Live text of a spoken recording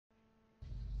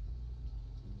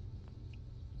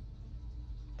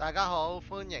大家好，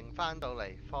歡迎翻到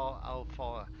嚟 Fallout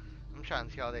 4啊！咁上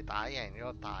次我哋打贏咗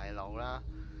個大佬啦，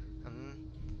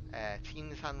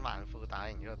千辛萬苦打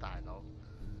贏咗個大佬。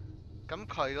咁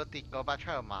佢個跌嗰把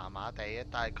槍又麻麻地嘅，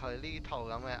但係佢呢套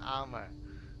咁嘅 armor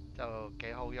就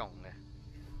幾好用嘅。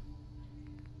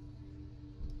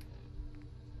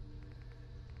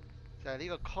就係呢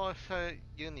個 Courser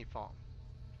Uniform。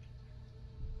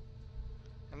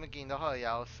咁你見到佢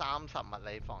有30物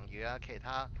理防禦啦，其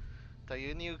他對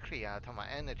於 nuclear 同埋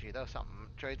energy 都有15。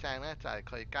最正呢就係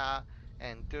佢加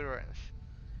endurance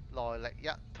耐力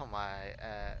1同埋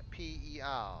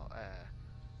PER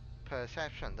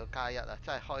perception 都加1啊，即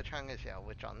係開槍嘅時候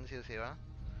會準少少啦。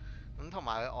咁同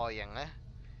埋佢外形呢，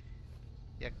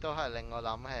亦都係令我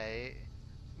諗起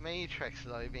Matrix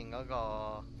裏邊嗰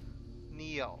個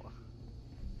Neo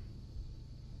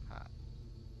嚇。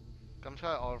咁所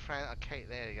以我 friend 阿 Kate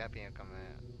呢，而家變咗咁樣。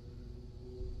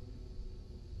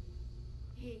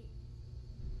Hey,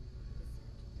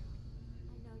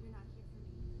 I know you're not here for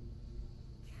me.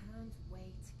 Can't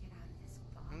wait to get out of this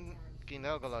咁 goddamn 見到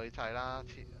有個女仔啦，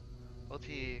好似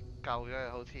救咗佢，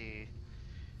好似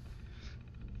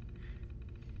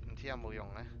唔知有冇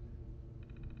用呢？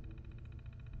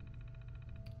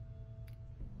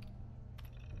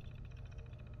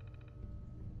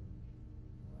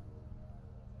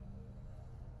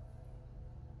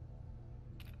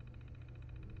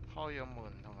開咗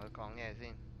門同佢講嘢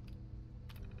先。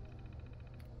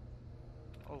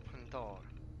Open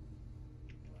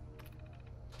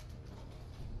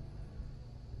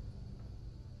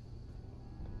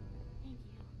door。Thank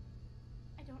you.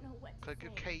 I don't know what to 佢叫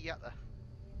say. K1啊。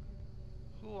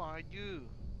Who are you？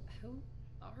 Who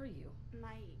are you?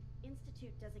 My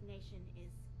institute designation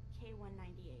is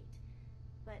K198,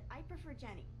 but I prefer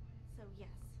Jenny. So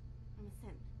yes, I'm a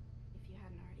synth, if you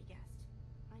hadn't already guessed.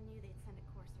 I knew they'd send a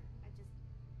courser. I just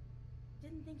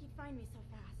didn't think he'd find me so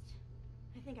fast.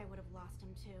 I think I would have lost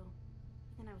him too.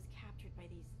 But then I was captured by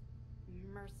these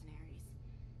mercenaries.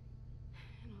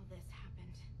 And all this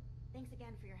happened. Thanks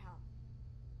again for your help.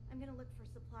 I'm gonna look for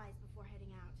supplies before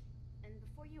heading out. And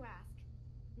before you ask,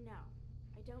 no,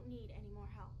 I don't need any more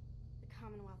help. The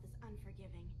Commonwealth is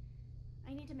unforgiving.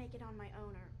 I need to make it on my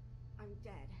own or I'm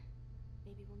dead.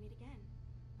 Maybe we'll meet again,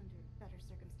 under better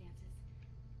circumstances.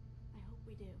 I hope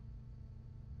we do.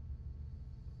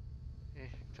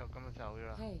 就咁就走咗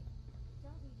啦。Hey,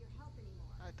 Don't need your help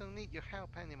anymore. I don't need your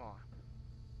help anymore。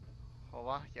好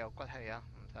啊，有骨氣啊，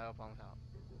唔使我幫手。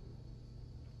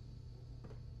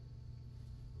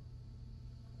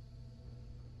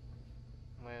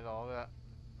未攞嘅。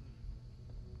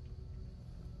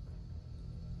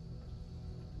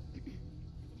I can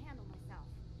handle myself.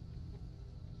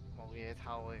 冇嘢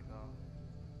偷啊而家。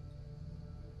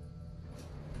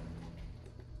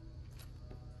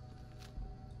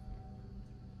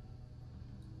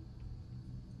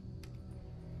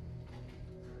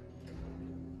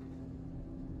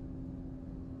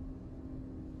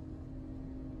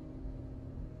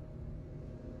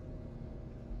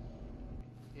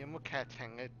有冇劇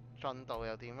情嘅進度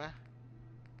又點呢？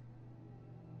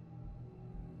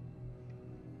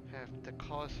 Have the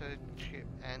Corsair chip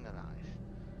analyzed。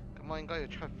咁我應該要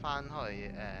出翻去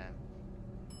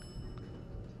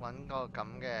揾個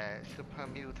咁嘅 Super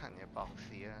Mutant 嘅博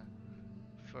士啦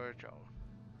 ，Virgil。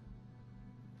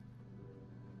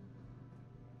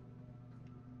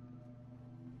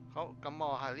好，咁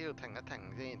我喺呢度停一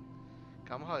停先。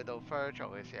咁去到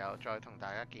Virgil 嘅時候，再同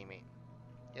大家見面。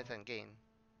一陣見。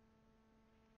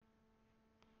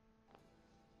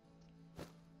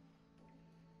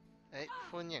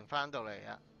歡迎翻到嚟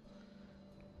啊！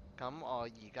咁我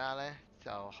而家呢，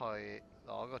就去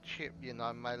攞個 chip，原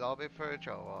來唔係攞俾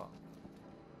Virgil 喎，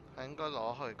係應該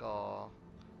攞去個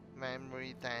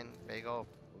memory den 俾個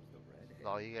女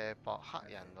嘅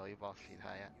黑人女博士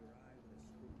睇啊。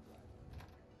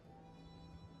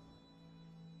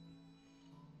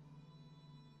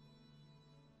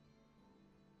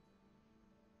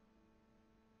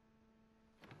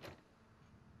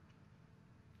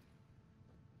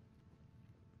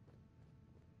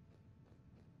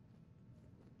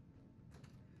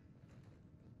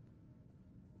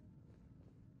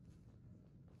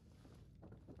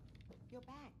You're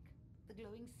back. The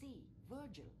glowing sea.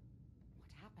 Virgil.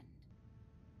 What happened?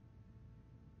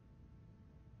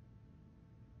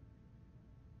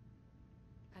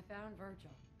 I found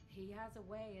Virgil. He has a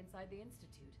way inside the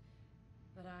Institute.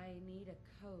 But I need a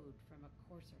code from a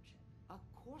Courser chip. A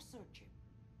courser chip?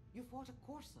 You fought a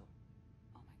courser?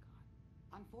 Oh my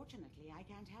god. Unfortunately, I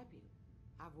can't help you.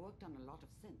 I've worked on a lot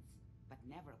of synths, but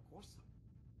never a courser.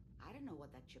 I don't know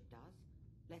what that chip does,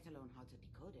 let alone how to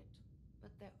decode it. But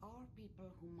there are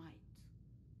people who might.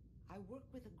 I work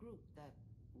with a group that,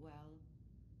 well,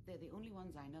 they're the only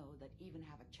ones I know that even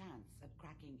have a chance at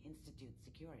cracking Institute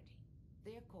security.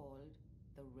 They're called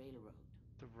the Railroad.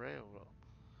 The Railroad。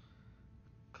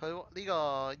佢呢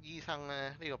個醫生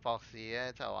咧，呢個博士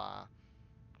咧就話：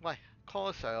喂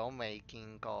，Corsair 我未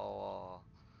見過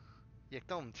喎，亦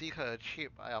都唔知佢嘅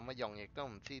chip 有乜用，亦都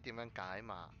唔知點樣解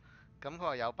碼。咁佢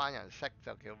話有班人識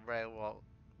就叫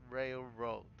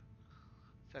Railroad，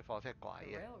即係火車 The 軌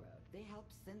嘅。 railroad. They help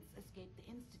synths escape the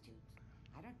Institute.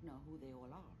 I don't know who they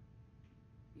all are.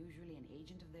 Usually an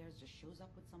agent of theirs just shows up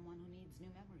with someone who needs new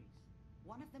memories.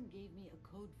 One of them gave me a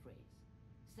code phrase.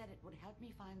 Said it would help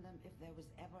me find them if there was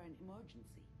ever an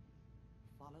emergency.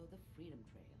 Follow the Freedom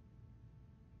Trail.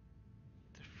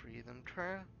 The Freedom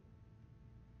Trail。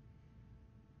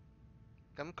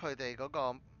咁佢哋嗰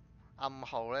個暗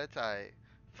號咧就係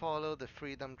Follow the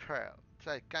Freedom Trail，即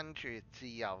係跟住自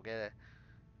由嘅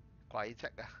軌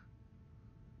跡啊！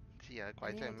自由嘅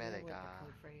軌 Any 跡係咩 idea 嚟 what the 㗎？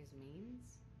 code phrase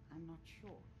means? I'm not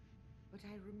sure. But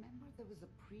I remember there was a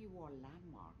pre-war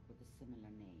landmark with a similar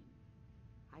name.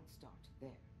 I'd start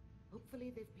there. Hopefully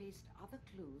they've placed other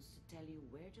clues to tell you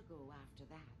where to go after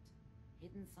that.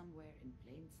 Hidden somewhere in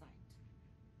plain sight.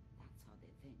 That's how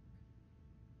they think.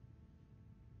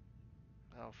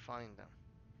 I'll find them。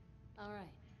 All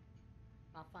right.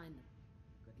 I'll find them.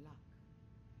 Good luck.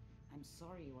 I'm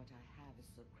sorry what I have is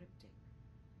so cryptic.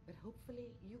 But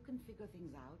hopefully you can figure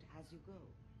things out as you go.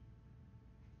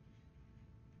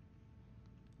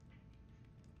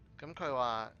 咁佢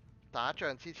話打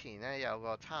仗之前呢，有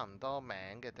個差唔多名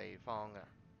嘅地方㗎。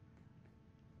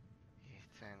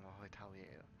咦，正我去偷嘢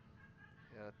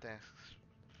喎，有個 desk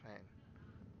fan。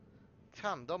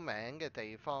差唔多名嘅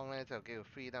地方呢，就叫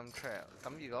Freedom Trail。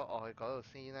咁如果我去嗰度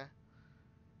先呢，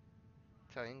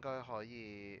就應該可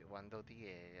以揾到啲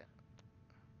嘢嘅。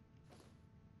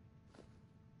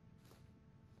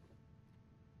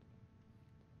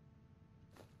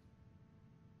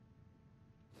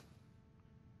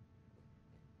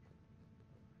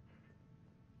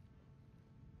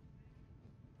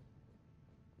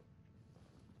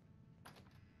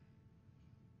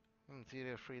唔知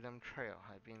呢個 Freedom Trail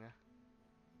喺邊呢？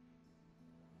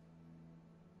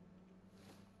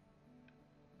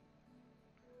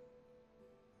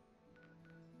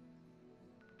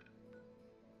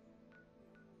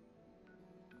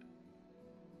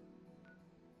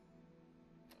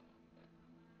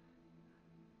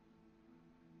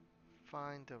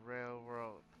 Find the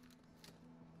railroad。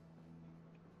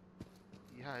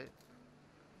而係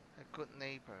Good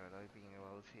Neighbor 裏邊嘅喎，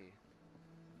好似。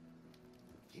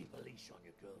 Keep a leash on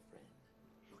your girlfriend.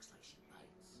 Looks like she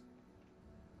bites.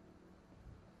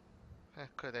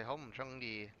 佢哋好唔中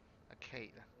意阿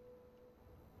Kate 啊。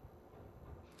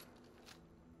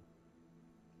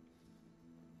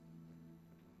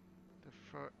The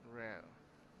third rail。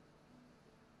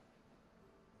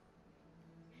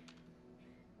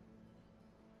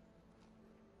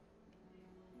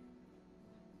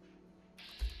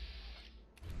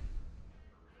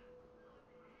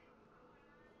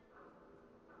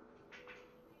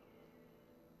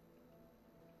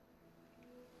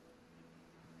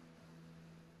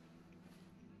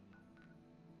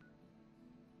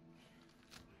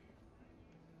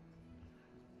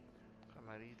 係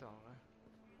咪呢度呢？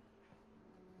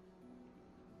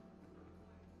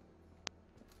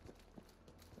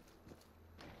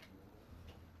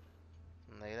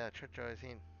唔理啦，出咗去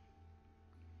先。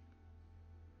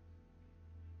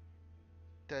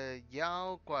The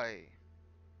妖怪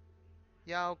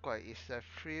is a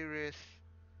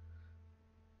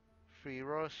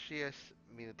ferocious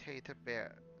mutated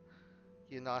bear。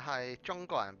原來係中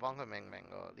國人幫佢命名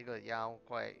喎，呢個妖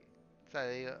怪，即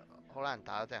係呢個好難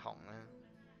打嗰隻熊咧。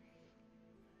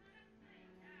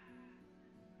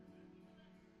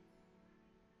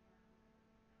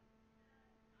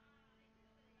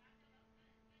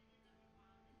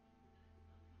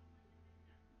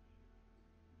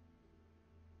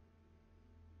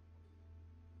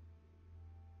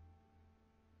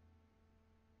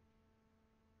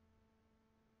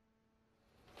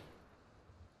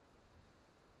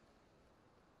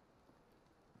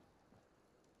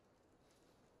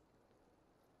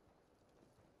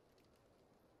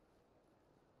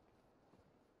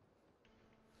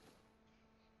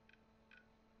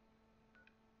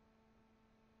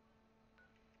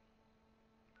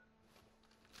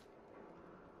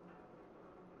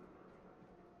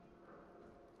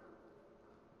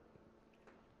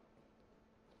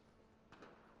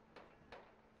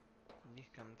咦，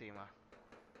咁點啊？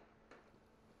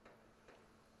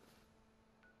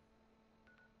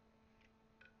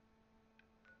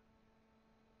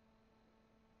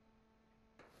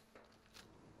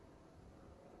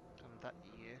得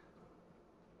意嘅。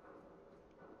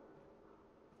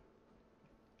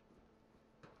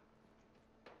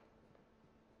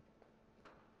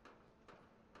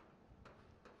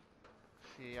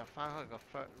試入翻去個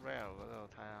third rail 嗰度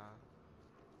睇下。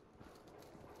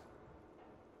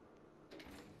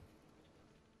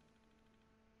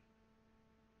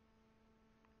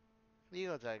呢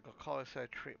個就係個 Courser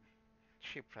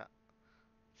chip 啦，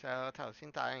就係我頭先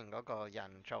打完嗰個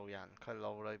人造人，佢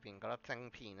腦裏邊嗰粒晶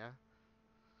片啦。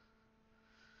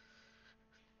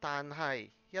但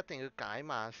係一定要解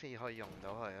碼先可以用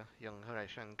到佢啊，用佢嚟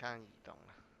瞬間移動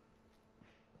啊。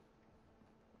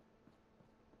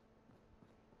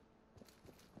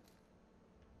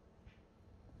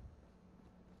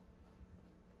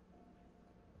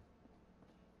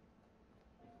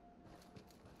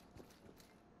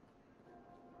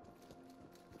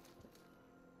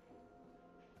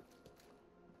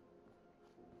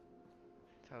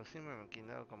頭先明明見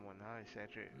到有個門口係寫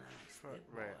住 Nice Third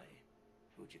bit, Rail。 boy.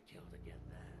 Who'd you kill to get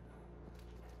that?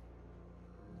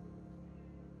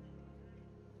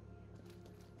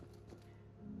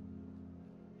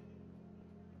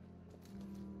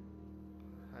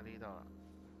 喺呢度啦。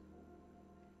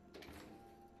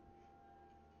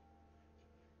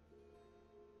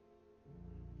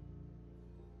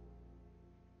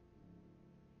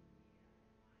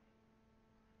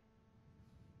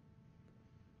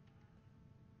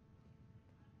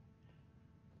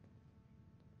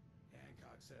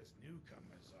Hancock says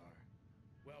newcomers are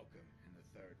welcome in the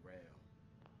third rail.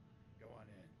 Go on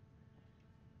in.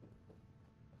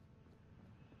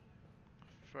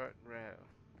 Third Rail。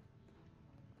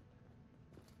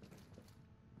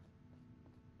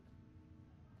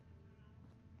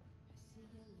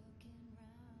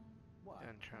有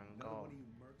人唱 Another 歌 one。of you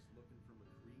mercs looking for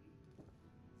McCready?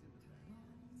 It's in the back.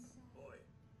 Boy,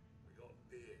 we got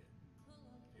beer.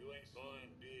 You ain't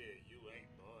buying beer, you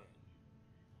ain't buying.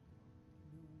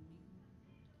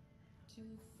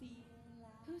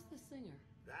 Who's the singer?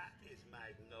 That is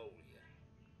Magnolia,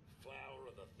 flower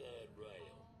of the third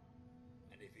rail.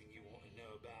 Anything you want to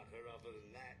know about her other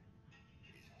than that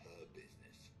is her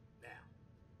business. Now,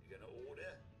 you gonna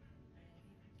order?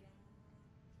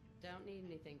 Don't need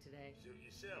anything today. Suit 唔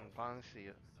yourself, 關事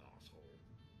啊 asshole.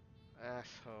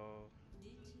 ，asshole。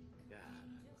 God.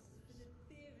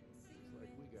 Looks like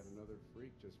we got another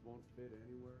freak just won't fit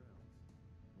anywhere else.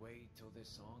 Wait till this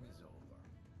song is over.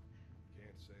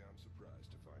 Can't say I'm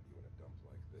surprised to find you in a dump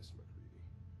like this, McCready.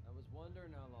 I was wondering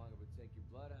how long it would take your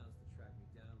bloodhounds to track me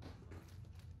down.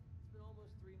 It's been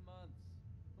almost 3 months.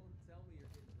 Don't tell me you're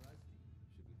getting rusty.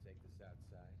 Should we take this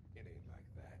outside? It ain't like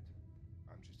that.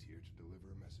 I'm just here to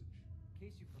deliver a message. In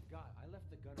case you forgot, I left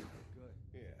the gunner for good.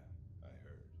 Yeah, I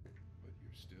heard. But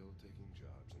you're still taking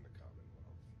jobs in the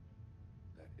Commonwealth.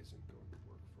 That isn't going to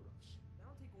work for us. I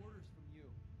don't take orders from you.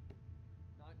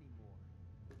 Not anymore.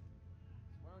 So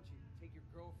why don't you take your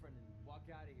girlfriend and walk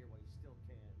out of here while you still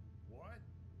can? What?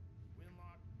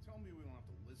 Winlock, tell me we don't have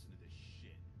to listen to this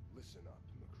shit. Listen up,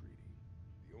 McCready.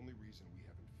 The only reason we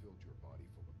haven't filled your body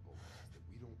full of bullets is that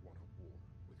we don't want a war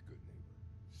with good neighbor.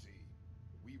 See,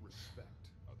 we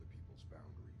respect other people's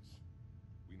boundaries.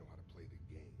 We know how to play the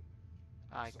game.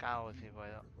 嗌交啊，似乎係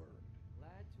Never learned.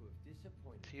 Glad to have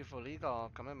disappointed 似乎呢個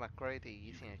咁嘅 McGrady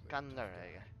以前係 Gunner 嚟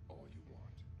嘅， All you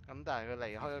want. 咁但係佢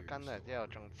離開咗 Gunner 之後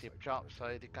仲接 job，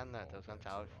所以啲 Gunner 就想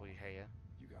找佢晦氣啊。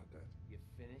 You got that? You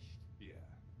finished? Yeah.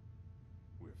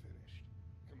 We're finished.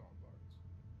 Come on, Barnes.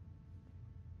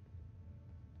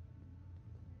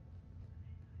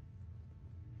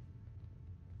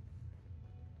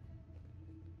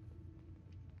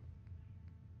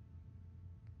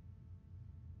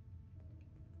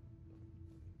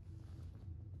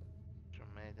 做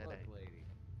咩啫 Look, 你？ lady,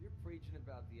 if you're preaching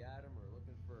about the atom or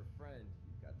looking for a friend,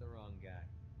 you've got the wrong guy.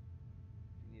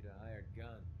 If you need a hired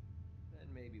gun, then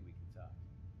maybe we can talk.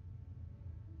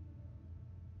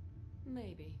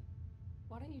 Maybe.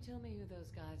 Why don't you tell me who those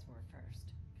guys were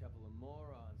first? A couple of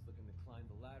morons looking to climb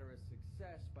the ladder of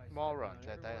success by Morons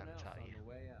stepping on at everyone that else on time. the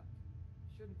way up.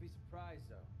 Shouldn't be surprised,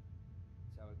 though.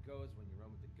 That's how it goes when you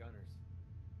run with the gunners.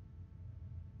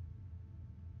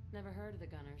 Never heard of the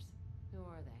Gunners. Who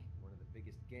are they? One of the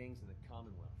biggest gangs in the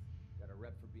Commonwealth. Got a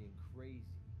rep for being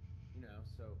crazy. You know,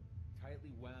 so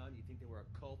tightly wound, you think they were a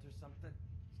cult or something?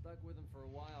 Stuck with them for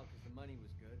a while because the money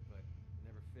was good, but they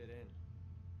never fit in.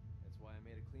 That's why I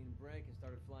made a clean break and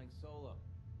started flying solo.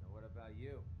 Now what about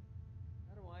you?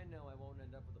 How do I know I won't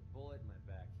end up with a bullet in my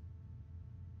back?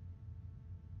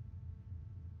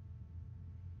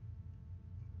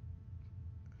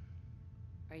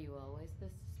 Are you always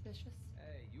this suspicious?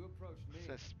 Hey, you approached me.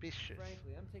 Suspicious.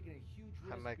 Frankly, I'm taking a huge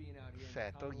係 risk 咪 being out here in 成 the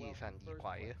日都疑 Commonwealth 神 in the 疑 first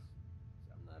鬼 place. 啊？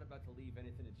 So I'm not about to leave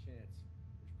anything to chance,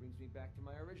 which brings me back to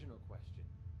my original question.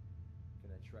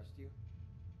 Can I trust you?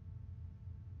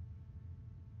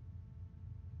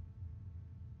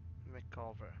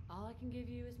 Makeover. All I can give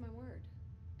you is my word.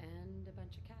 And a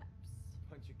bunch of caps.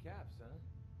 Bunch of caps, huh?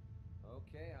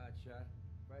 Okay, hotshot.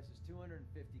 Price is 250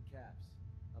 caps.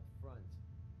 Up front.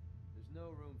 There's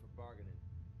no room for bargaining.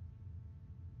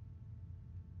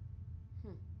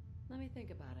 Let me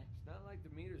think about it. It's not like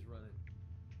the meter's running.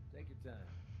 Take your time.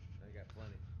 I got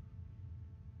plenty.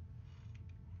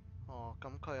 哦，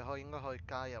咁佢應該可以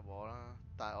加入我啦，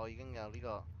但係我已經有呢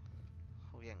個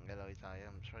好型嘅女仔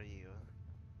啊，唔需要。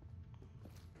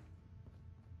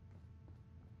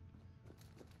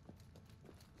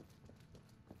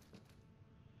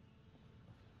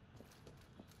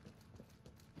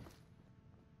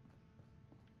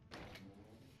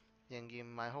仍然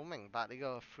唔係好明白呢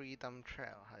個 Freedom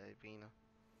Trail 喺邊咯。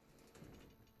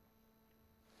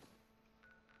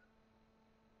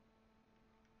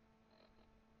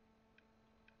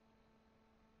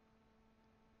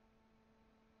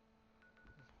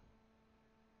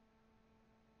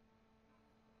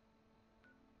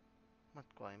乜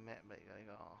鬼 map 嚟㗎呢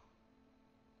個？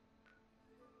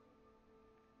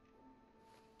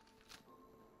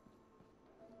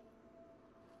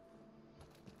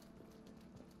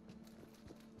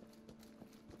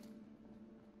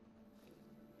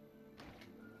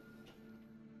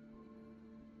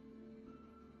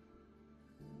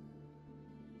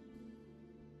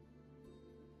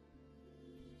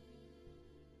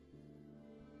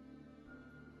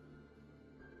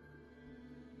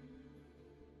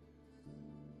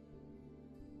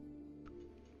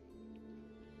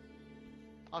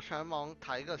我上網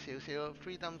睇過少少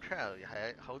Freedom Trail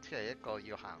係好似係一個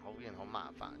要行好遠好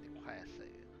麻煩嘅 quest 嚟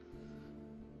嘅，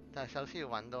但係首先要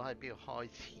揾到喺邊度開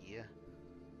始啊。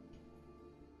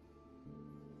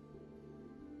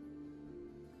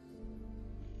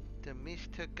The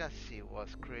Mr. Gussie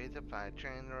was created by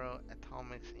General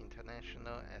Atomics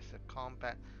International as a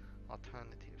combat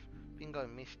alternative。邊個係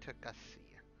Mr.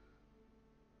 Gussie 啊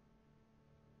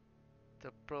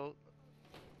 ？The Bro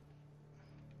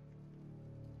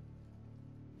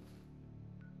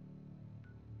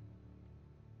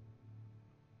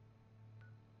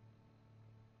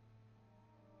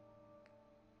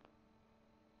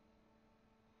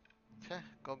切，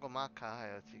嗰個 marker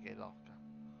係我自己落㗎。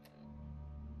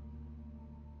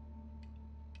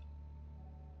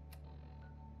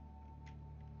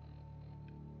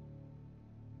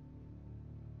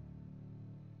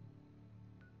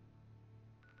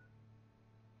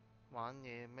玩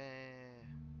嘢咩？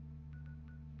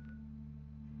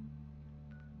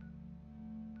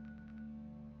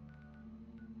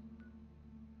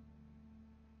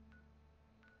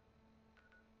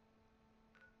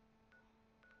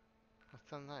我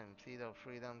真係唔知道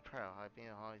Freedom Trail 喺邊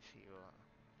度開始喎。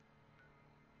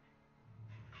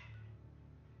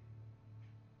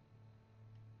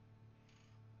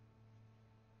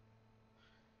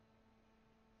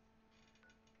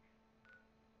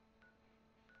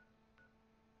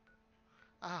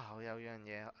啊！我有樣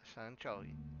嘢想做，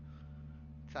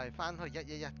就係返去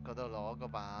111嗰度攞嗰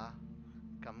把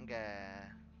咁嘅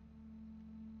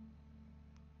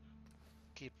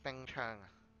結冰槍啊！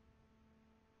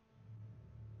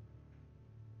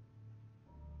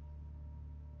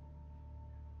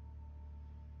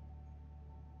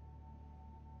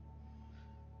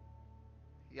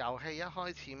遊戲一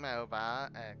開始咪有把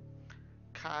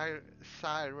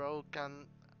Cyro Gun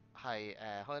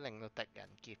係可以令到敵人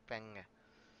結冰嘅，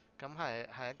咁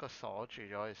係一個鎖住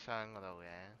咗佢箱嗰度嘅。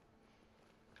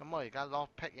咁我而家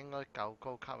lockpick 應該夠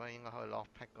高級啦，應該可以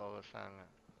lockpick 嗰個箱啊。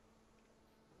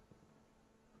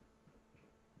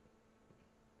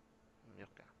唔喐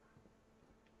㗎。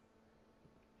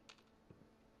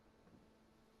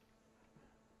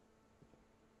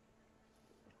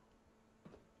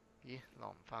咦？落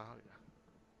唔返去㗎？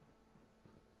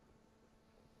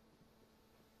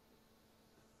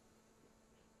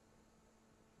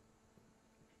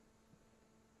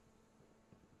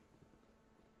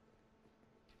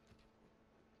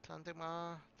真的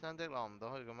嗎？真的落唔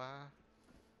到去㗎嗎？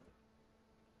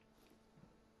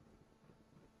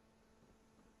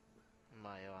唔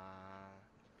係話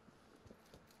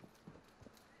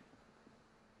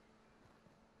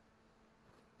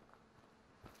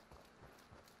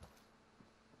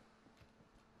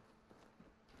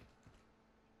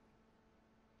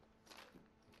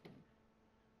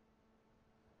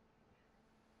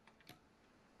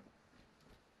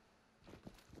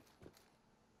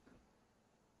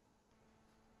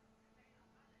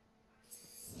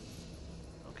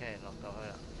？OK， 落到去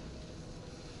啦。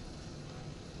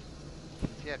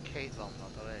只係 Kate 落唔落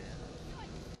到嚟嘅。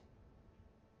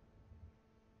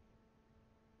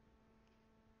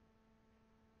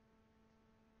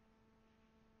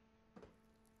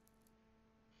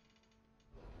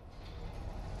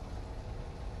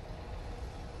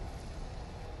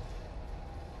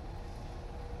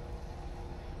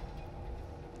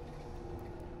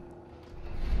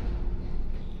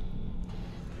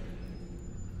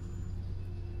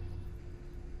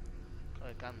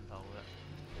佢跟唔到嘅。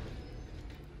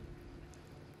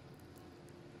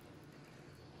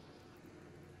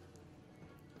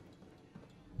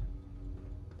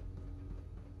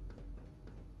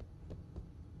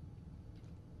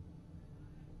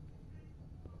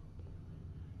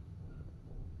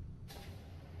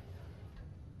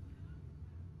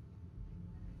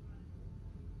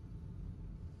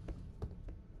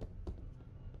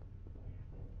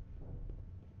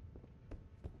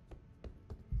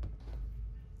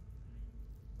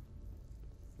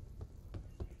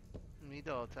呢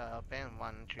度就有俾人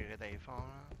困住嘅地方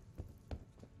啦。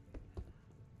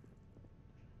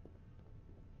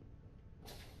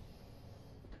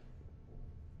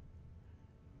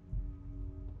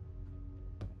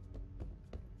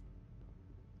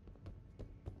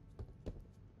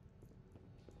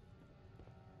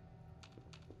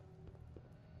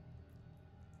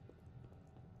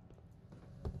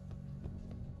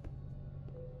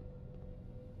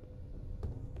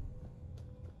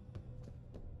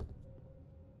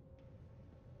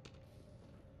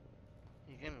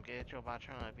已經唔記得咗把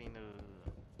槍喺邊嘞，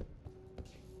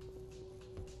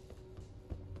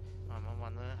慢慢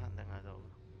揾啦，肯定喺度。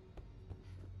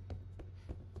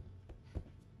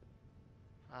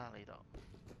啊，呢度。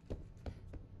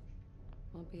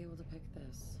Won't be able to pick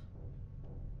this.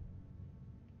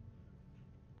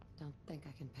 Don't think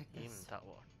I can pick 咦， this. 唔得喎。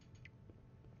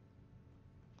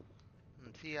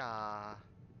唔知啊。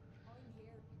I'm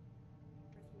here.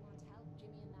 If you want help,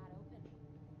 Jimmy and that open.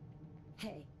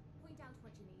 Hey, Point out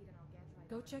what you need and I'll get right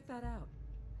go on check it. that out.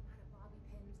 I'm out of bobby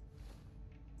pins.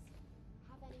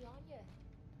 Have any on you?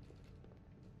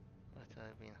 喂，就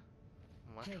喺邊啊？唔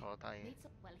揾 Hey, 坐低。Need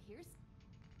some? Well, here's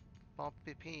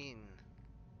Bobby Pin，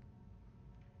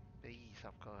俾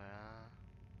20個佢啦。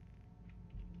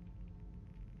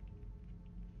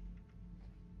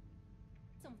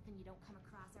something you don't come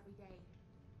across every day.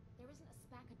 There isn't a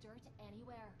speck of dirt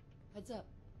anywhere. Heads up.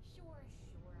 Sure.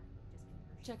 Just computer.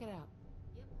 Check it out.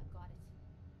 Yep, I've got it.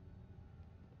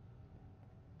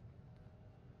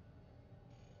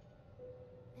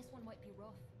 This one might be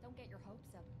rough. Don't get your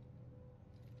hopes up.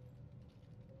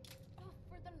 Oh,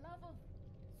 for the love of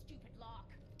stupid lock.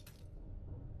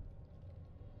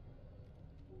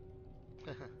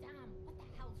 Damn, what the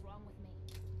hell's wrong with me?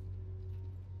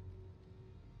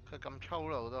 佢咁粗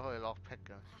魯都可以lockpick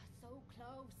㗎。So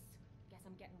close. Guess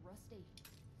I'm getting rusty.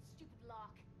 Stupid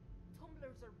lock.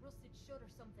 Tumblers are rusted shut or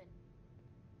something.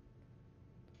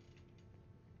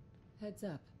 Heads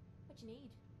up. What you need?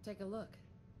 Take a look.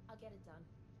 I'll get it done.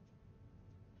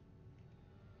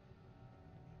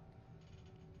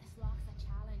 This lock's a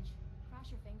challenge.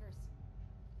 Cross your fingers.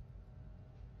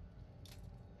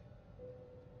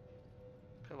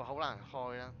 佢話好難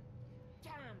開啦。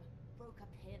Damn! Broke a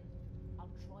pin. I'll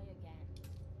try again.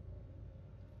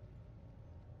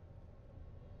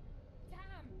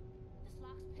 Damn! This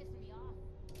lock's pissing me off.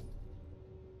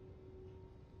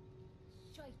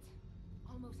 Shite.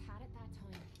 Almost had it that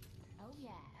time. Oh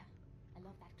yeah. I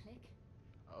love that click.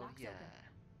 Oh Lock's yeah.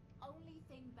 open. Only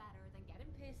thing better than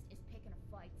getting pissed is picking a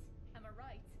fight. Am I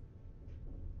right?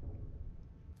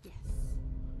 Yes.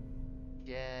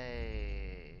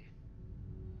 Yay！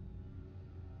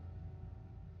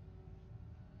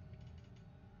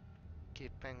結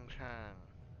冰槍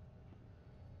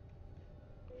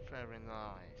 ，very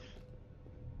nice。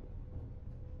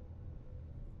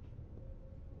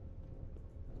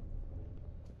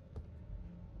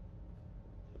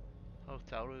好，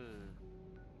走啦！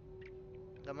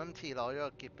咁今次攞咗個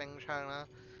結冰槍啦，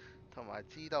同埋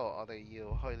知道我哋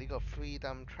要去呢個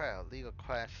Freedom Trail 呢個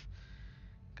quest。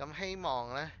咁希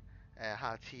望呢，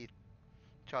下次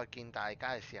再見大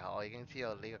家嘅時候，我已經知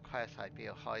道呢個 quest 喺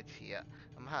邊度開始啊。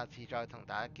咁下次再同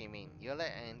大家見面。如果你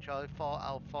enjoy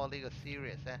Fallout 4呢個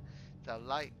series 呢，就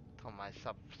like 同埋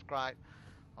subscribe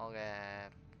我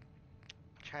嘅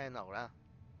channel 啦。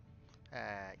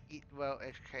Eat Well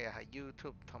HK 喺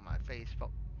YouTube 同埋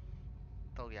Facebook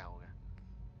都有嘅。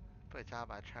不如揸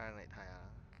把槍嚟睇下，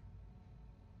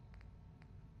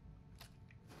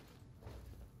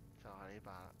就係呢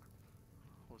把，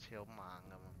好似好猛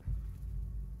咁。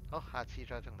好，下次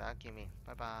再同大家見面，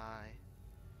拜拜。